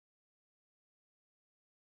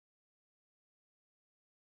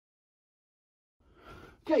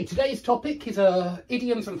Okay, today's topic is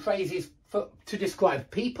idioms and phrases to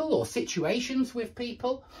describe people or situations with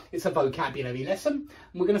people. It's a vocabulary lesson.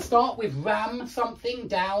 And we're going to start with ram something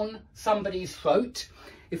down somebody's throat.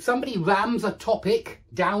 If somebody rams a topic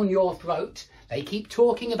down your throat, they keep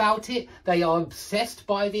talking about it, they are obsessed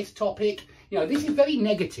by this topic. You know, this is very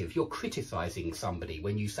negative. You're criticising somebody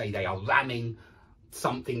when you say they are ramming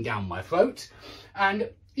something down my throat.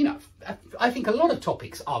 And you know, I think a lot of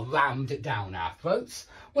topics are rammed down our throats.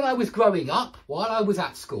 When I was growing up, while I was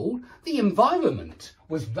at school, the environment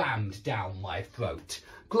was rammed down my throat.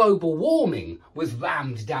 Global warming was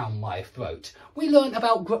rammed down my throat. We learnt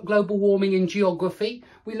about global warming in geography.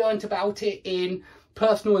 We learnt about it in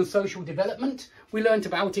personal and social development. We learnt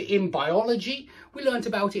about it in biology. We learnt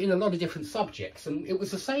about it in a lot of different subjects, and it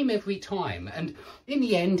was the same every time. And in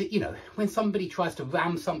the end, you know, when somebody tries to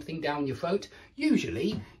ram something down your throat,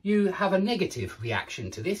 usually you have a negative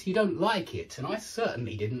reaction to this. You don't like it, and I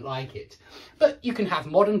certainly didn't like it. But you can have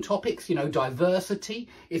modern topics, you know, diversity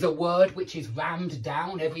is a word which is rammed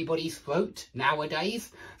down everybody's throat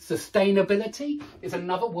nowadays. Sustainability is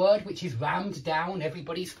another word which is rammed down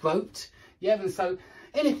everybody's throat. Yeah, and so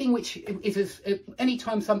anything which is,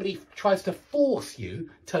 anytime somebody tries to force you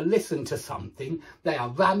to listen to something, they are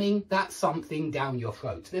ramming that something down your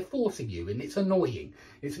throat. They're forcing you, and it's annoying.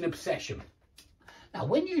 It's an obsession. Now,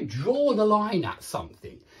 when you draw the line at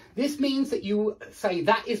something, this means that you say,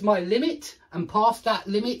 that is my limit, and past that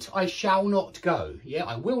limit, I shall not go. Yeah,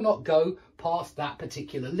 I will not go past that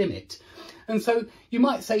particular limit. And so you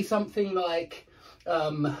might say something like,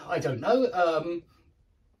 I don't know,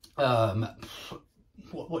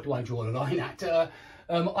 what do I draw the line at?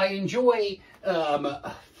 I enjoy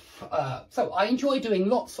doing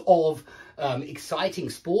lots of exciting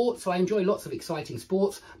sports. I enjoy lots of exciting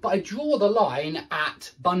sports, but I draw the line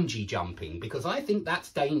at bungee jumping because I think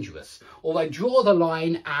that's dangerous. Or I draw the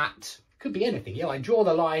line at, could be anything. Yeah, I draw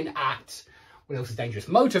the line at, what else is dangerous?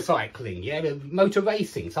 Motorcycling, yeah, motor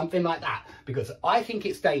racing, something like that, because I think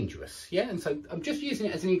it's dangerous. Yeah, and so I'm just using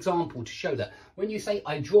it as an example to show that when you say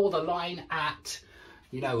I draw the line at,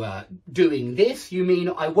 you know, doing this, you mean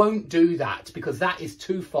I won't do that because that is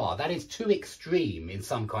too far. That is too extreme in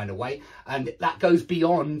some kind of way, and that goes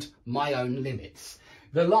beyond my own limits.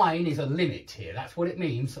 The line is a limit here. That's what it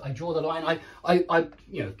means. I draw the line. I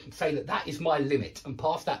you know, say that is my limit, and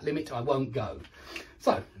past that limit I won't go.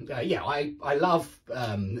 So yeah, I love.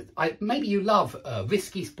 Maybe you love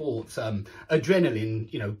risky sports,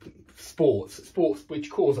 adrenaline. You know, sports which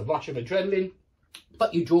cause a rush of adrenaline.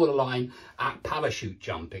 But you draw the line at parachute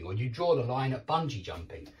jumping, or you draw the line at bungee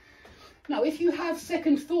jumping. Now, if you have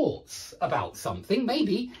second thoughts about something,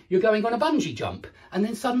 maybe you're going on a bungee jump and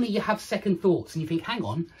then suddenly you have second thoughts and you think, hang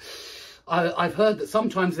on, I've heard that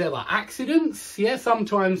sometimes there are accidents, yeah,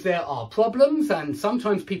 sometimes there are problems and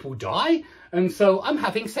sometimes people die. And so I'm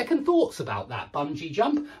having second thoughts about that bungee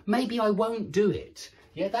jump. Maybe I won't do it.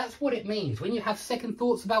 Yeah, that's what it means. When you have second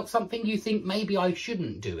thoughts about something, you think maybe I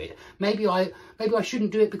shouldn't do it. Maybe I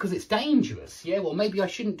shouldn't do it because it's dangerous. Yeah, well, maybe I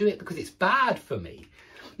shouldn't do it because it's bad for me.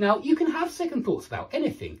 Now, you can have second thoughts about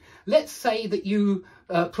anything. Let's say that you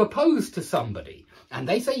propose to somebody and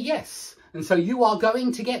they say yes. And so you are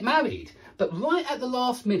going to get married. But right at the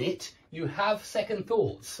last minute, you have second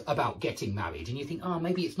thoughts about getting married. And you think, oh,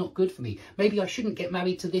 maybe it's not good for me. Maybe I shouldn't get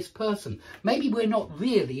married to this person. Maybe we're not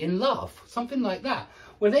really in love. Something like that.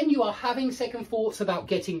 Well, then you are having second thoughts about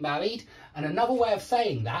getting married. And another way of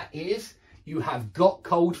saying that is you have got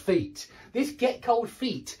cold feet. This get cold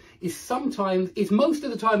feet is most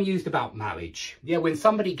of the time used about marriage. Yeah, when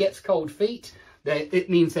somebody gets cold feet, it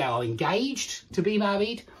means they are engaged to be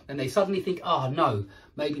married and they suddenly think, oh no,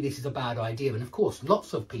 maybe this is a bad idea. And of course,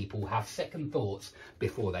 lots of people have second thoughts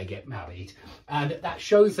before they get married. And that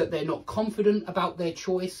shows that they're not confident about their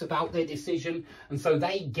choice, about their decision. And so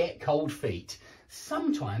they get cold feet.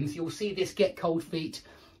 Sometimes you'll see this get cold feet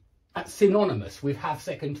synonymous with have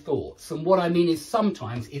second thoughts. And what I mean is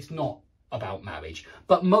sometimes it's not about marriage,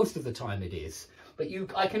 but most of the time it is. But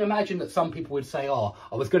I can imagine that some people would say, oh,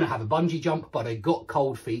 I was going to have a bungee jump, but I got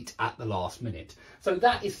cold feet at the last minute. So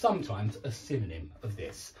that is sometimes a synonym of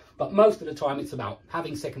this. But most of the time it's about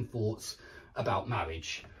having second thoughts about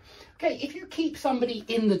marriage. Okay, if you keep somebody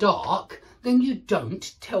in the dark, then you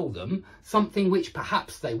don't tell them something which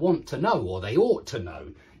perhaps they want to know or they ought to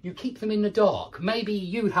know. You keep them in the dark. Maybe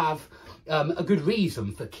you have a good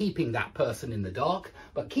reason for keeping that person in the dark,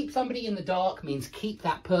 but keep somebody in the dark means keep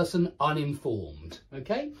that person uninformed.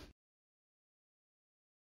 Okay,